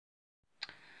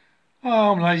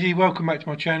Oh, I'm Lazy, welcome back to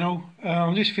my channel.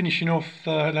 I'm just finishing off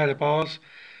ladder bars.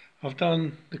 I've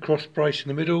done the cross brace in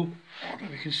the middle. I don't know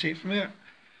if you can see it from there.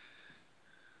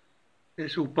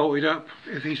 It's all bolted up,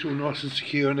 everything's all nice and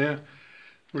secure now.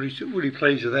 Really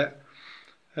pleased with that.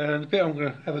 And the bit I'm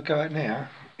going to have a go at now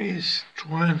is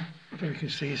try and, I don't know if you can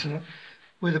see this or not,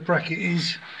 where the bracket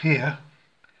is here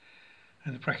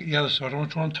and the bracket the other side. I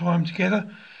want to try and tie them together.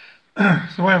 So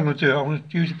the way I'm going to do it, I'm going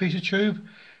to use a piece of tube,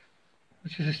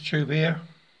 which is this tube here.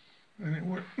 And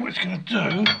what it's going to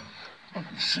do, I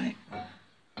can see.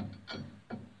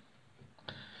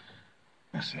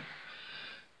 That's it.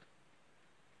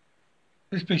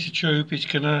 This piece of tube is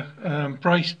going to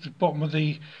brace the bottom of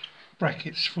the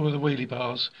brackets for the wheelie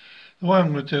bars. The way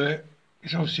I'm going to do it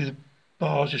is obviously the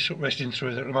bars just sort of resting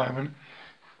through there at the moment.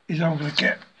 Is I'm going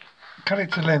to cut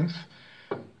it to length.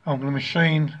 I'm going to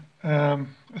machine a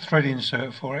thread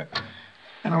insert for it,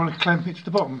 and I'm going to clamp it to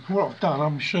the bottom. What I've done,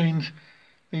 I've machined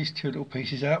these two little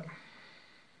pieces up.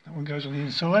 That one goes on the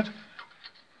inside,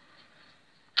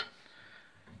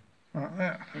 like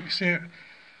that. You can see it.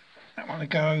 That one to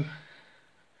go.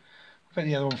 I bet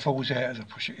the other one falls out as I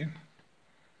push it in.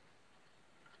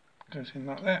 Goes in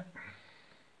like that.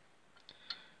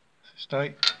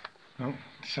 Stay. No,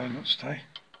 so not stay.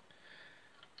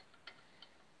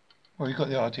 Well, you've got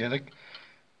the idea.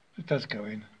 It does go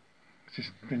in. It's just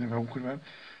been an awkward one.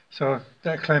 So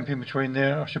that clamp in between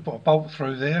there, I should put a bolt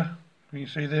through there. You can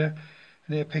see there,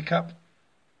 and it'll pick up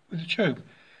with the tube.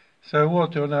 So what I'll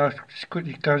do now is just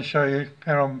quickly go and show you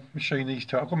how I'm machining these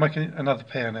two. I've got to make another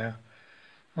pair now.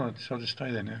 Right, so I'll just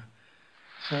stay there now.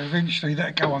 So eventually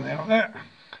that'll go on there like that.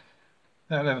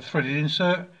 That'll have a threaded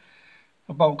insert.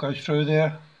 A bolt goes through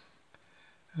there,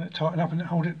 and that tighten up and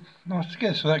hold it nice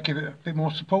together. So that give it a bit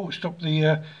more support, stop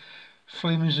the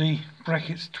flimsy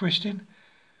brackets twisting.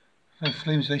 They're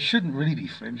flimsy. They shouldn't really be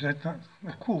flimsy. They're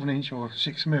a quarter of an inch or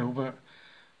 6mm, but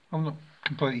I'm not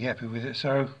completely happy with it.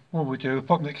 So what we'll do, we'll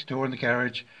pop next door in the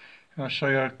garage, and I'll show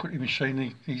you how to quickly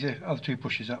machine these other two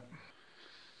pushes up.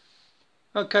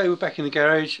 Okay, we're back in the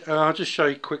garage. I'll just show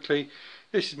you quickly.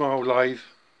 This is my old lathe.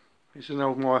 It's an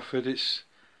old Myford. It's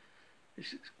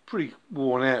pretty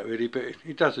worn out really, but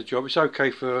it does the job. It's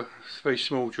okay for very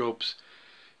small jobs.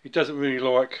 It doesn't really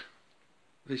like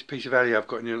this piece of alley I've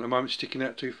got in here at the moment sticking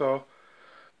out too far.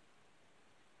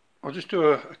 I'll just do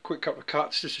a quick couple of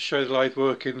cuts just to show the lathe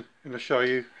working, and I'll show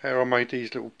you how I made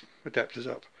these little adapters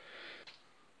up.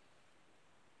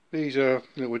 These are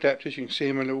little adapters, you can see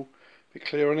them a little bit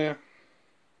clearer now.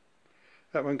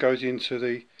 That one goes into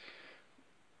the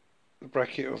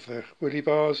bracket of the wheelie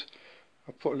bars.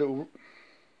 I put a little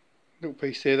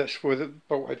piece there, that's where the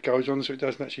bolt head goes on, so it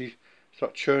doesn't actually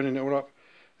start churning it all up.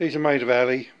 These are made of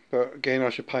alley, but again I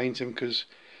should paint them because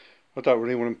I don't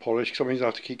really want them polished, because that means I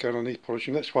have to keep going on these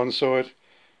polishing. That's one side,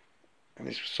 and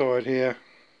this side here,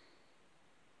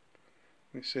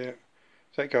 you see it,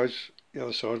 that goes the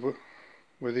other side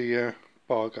where the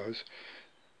bar goes.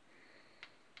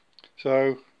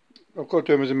 So I've got to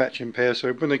do them as a matching pair,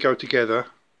 so when they go together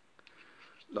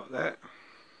like that,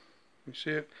 you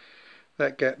see it,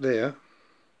 that gap there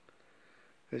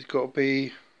has got to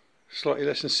be slightly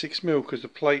less than 6mm, because the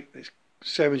plate is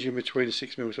sandwiching between the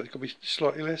 6mm, so it's got to be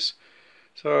slightly less.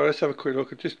 So let's have a quick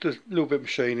look at just a little bit of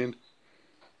machining.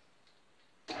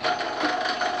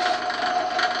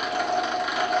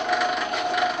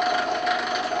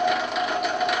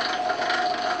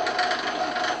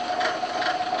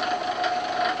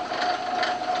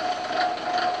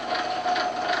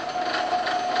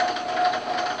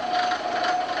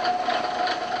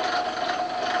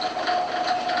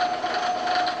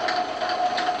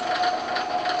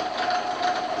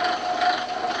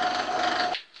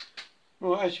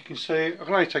 Well, as you can see, I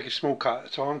can only take a small cut at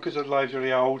a time because the lathe's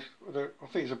really old. I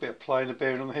think there's a bit of play in the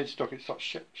bearing on the headstock, it starts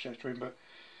shattering, but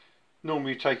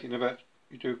normally you take it in about,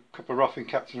 you do a couple of roughing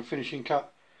cuts and a finishing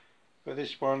cut, but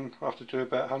this one I have to do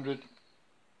about 100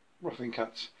 roughing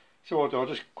cuts. So what I'll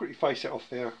just quickly face it off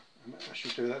there, and I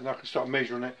should do that, and I can start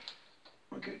measuring it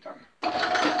and get it done.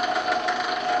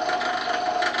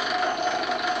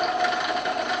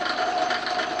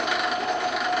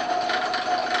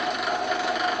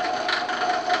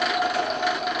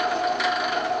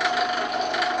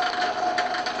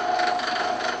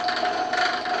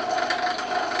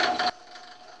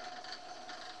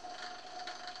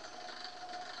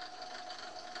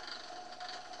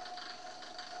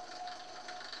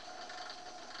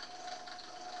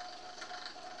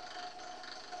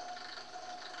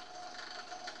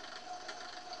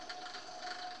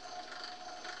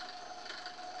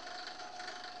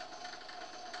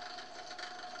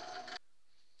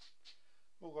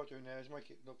 All I've got to do now is make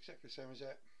it look exactly the same as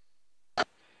that.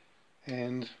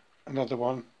 and another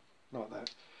one like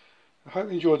that. I hope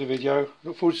you enjoyed the video.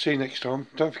 Look forward to seeing you next time.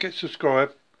 Don't forget to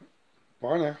subscribe.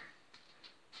 Bye now.